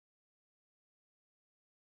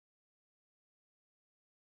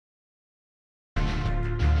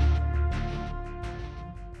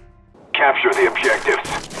Capture the objectives.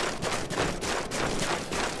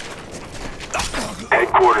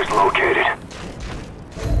 Headquarters located.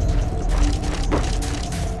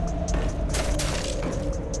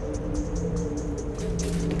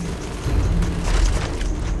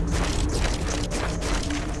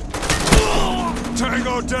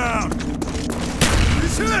 Tango down!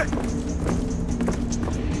 He's hit!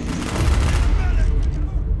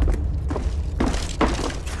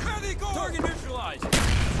 Target neutralized!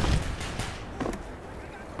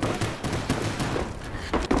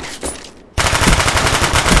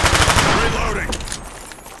 Reloading!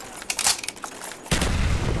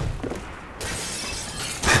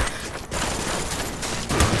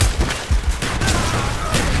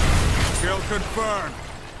 Kill confirmed.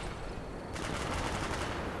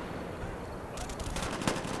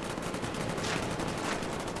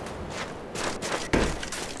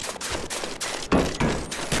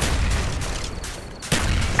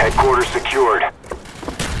 Headquarters secured.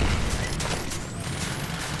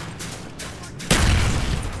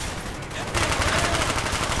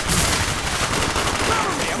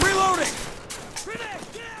 Cover me! I'm reloading!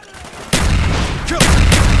 Kill!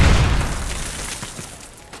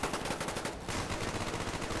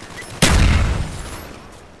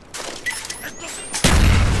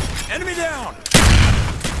 Enemy down!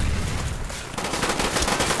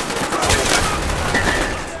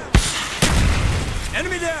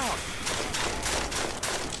 Enemy down!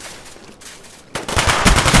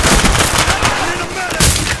 I need a medic!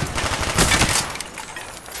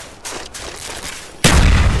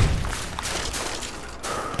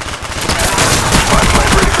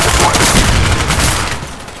 Flashlight ready for deployment.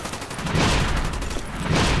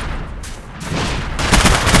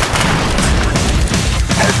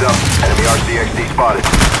 Heads up. Enemy RCXD spotted.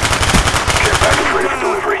 Care package ready for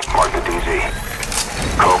delivery. Mark the DZ.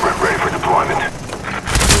 Cobra ready for deployment.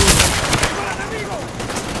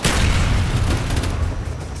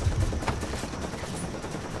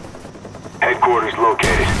 Headquarters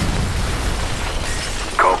located.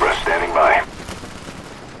 Cobra standing by.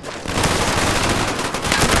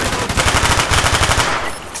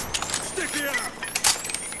 Sticky out!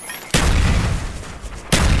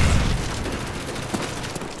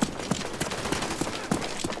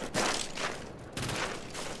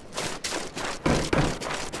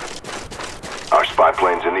 Our spy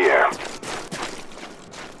plane's in the air.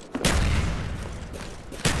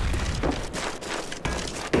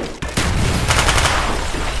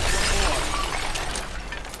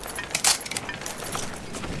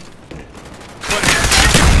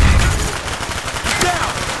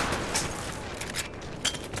 Down!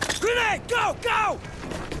 Grenade! Go! Go!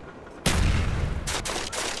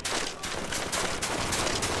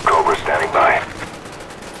 Cobra standing by.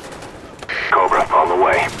 Cobra on the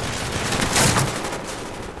way.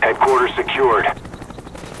 Headquarters secured.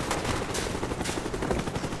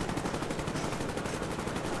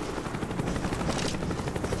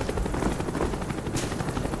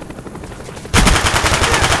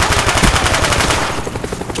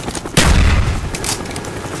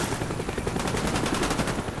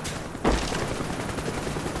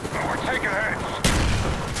 We're taking hits.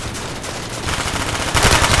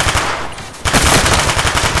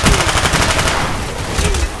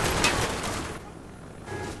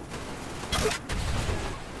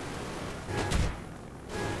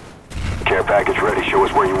 Care package ready. Show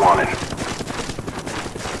us where you want it.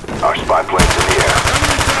 Our spy plane's in the air.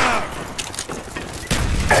 Enemy down!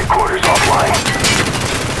 Headquarters offline.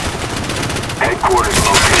 Headquarters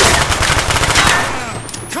located.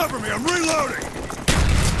 Cover me, I'm reloading!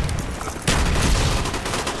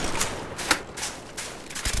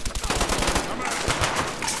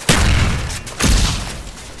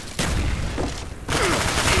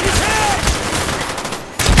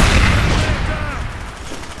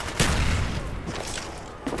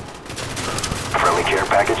 Friendly care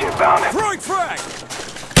package inbound. Throwing frag!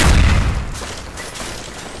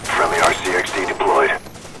 Friendly RCXD deployed.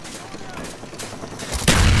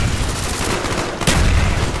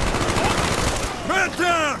 Man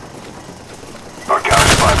down! Our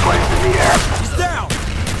counter spy plane's in the air. He's down!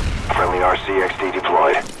 Friendly RCXD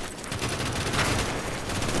deployed.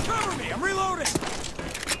 Cover me! I'm reloading!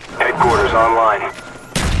 Headquarters online.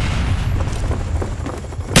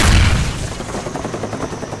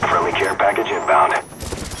 Friendly care package inbound.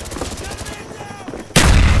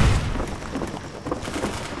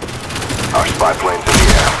 Our spy plane's in the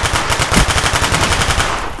air.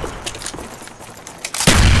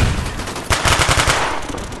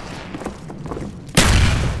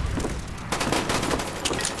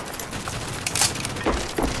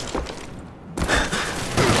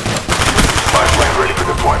 Spy plane ready for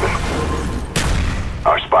deployment.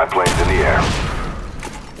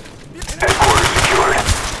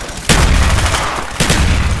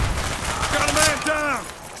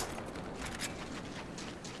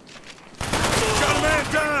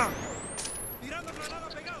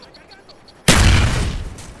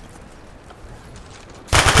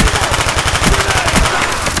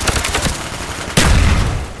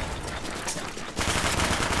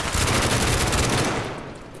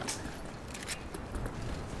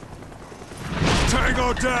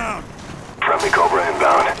 Tango down! Friendly Cobra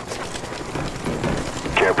inbound.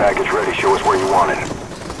 Care package ready. Show us where you want it.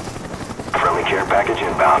 Friendly care package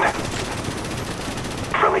inbound.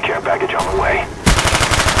 Friendly care package on the way.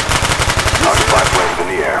 Our spy plane's in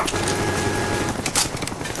the air.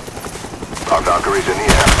 Our Valkyrie's in the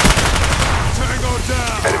air. Tango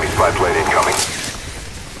down! Enemy spy plane incoming.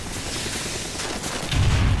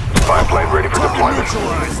 Spy plane ready for Target deployment.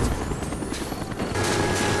 neutralized!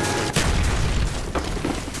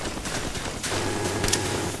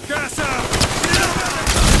 Gas out!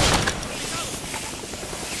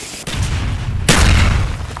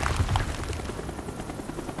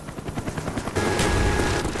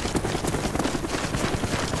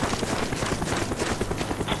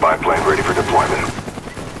 Spy plane ready for deployment.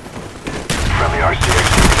 Friendly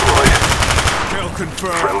RCXD deployed. Kill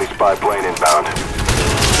confirmed. Friendly spy plane inbound.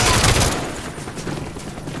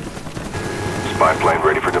 Spy plane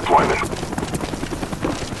ready for deployment.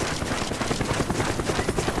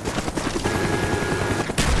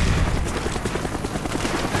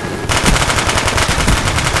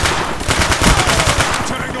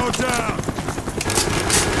 Tango down!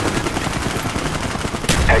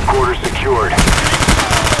 Headquarters secured.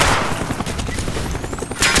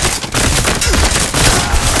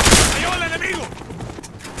 ¡Lleva al enemigo!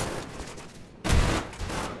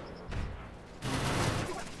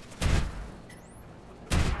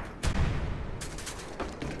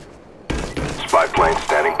 Spy plane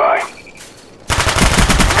standing by.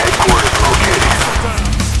 Headquarters located.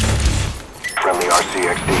 Friendly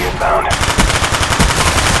RCXD inbound.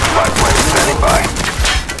 Spy plane standing by.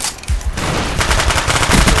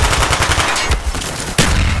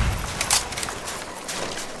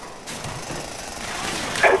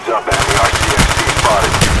 Heads up, enemy RCXD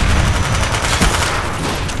spotted.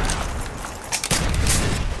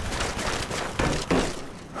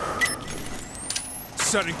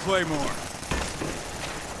 Setting Claymore.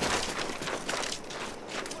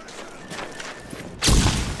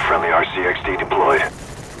 Friendly RCXD deployed.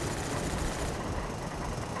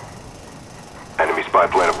 Enemy spy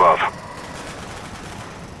plane above.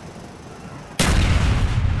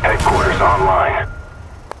 Headquarters online.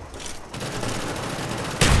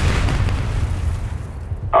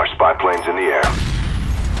 Our spy plane's in the air.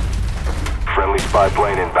 Friendly spy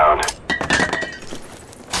plane inbound.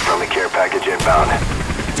 Friendly care package inbound.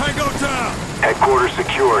 Tango down! Headquarters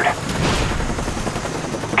secured.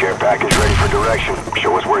 Care package ready for direction.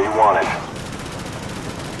 Show us where you want it.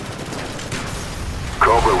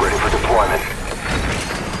 Cobra ready for deployment.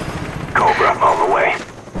 Cobra on the way.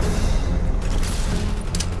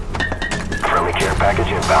 Friendly care package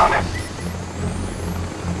inbound.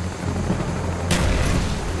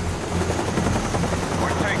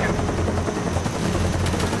 We're taken.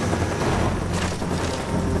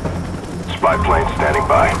 Spy plane standing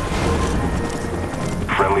by.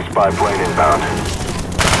 Friendly spy plane inbound.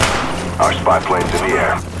 Our spy plane's in the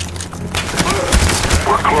air.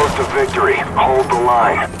 We're close to victory. Hold the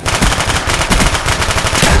line.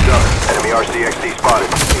 Heads up. Enemy RCXD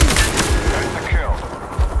spotted. There's the kill.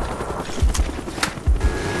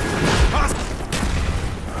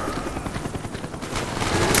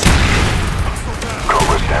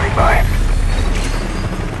 Cobra standing by.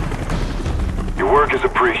 Your work is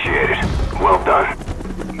appreciated.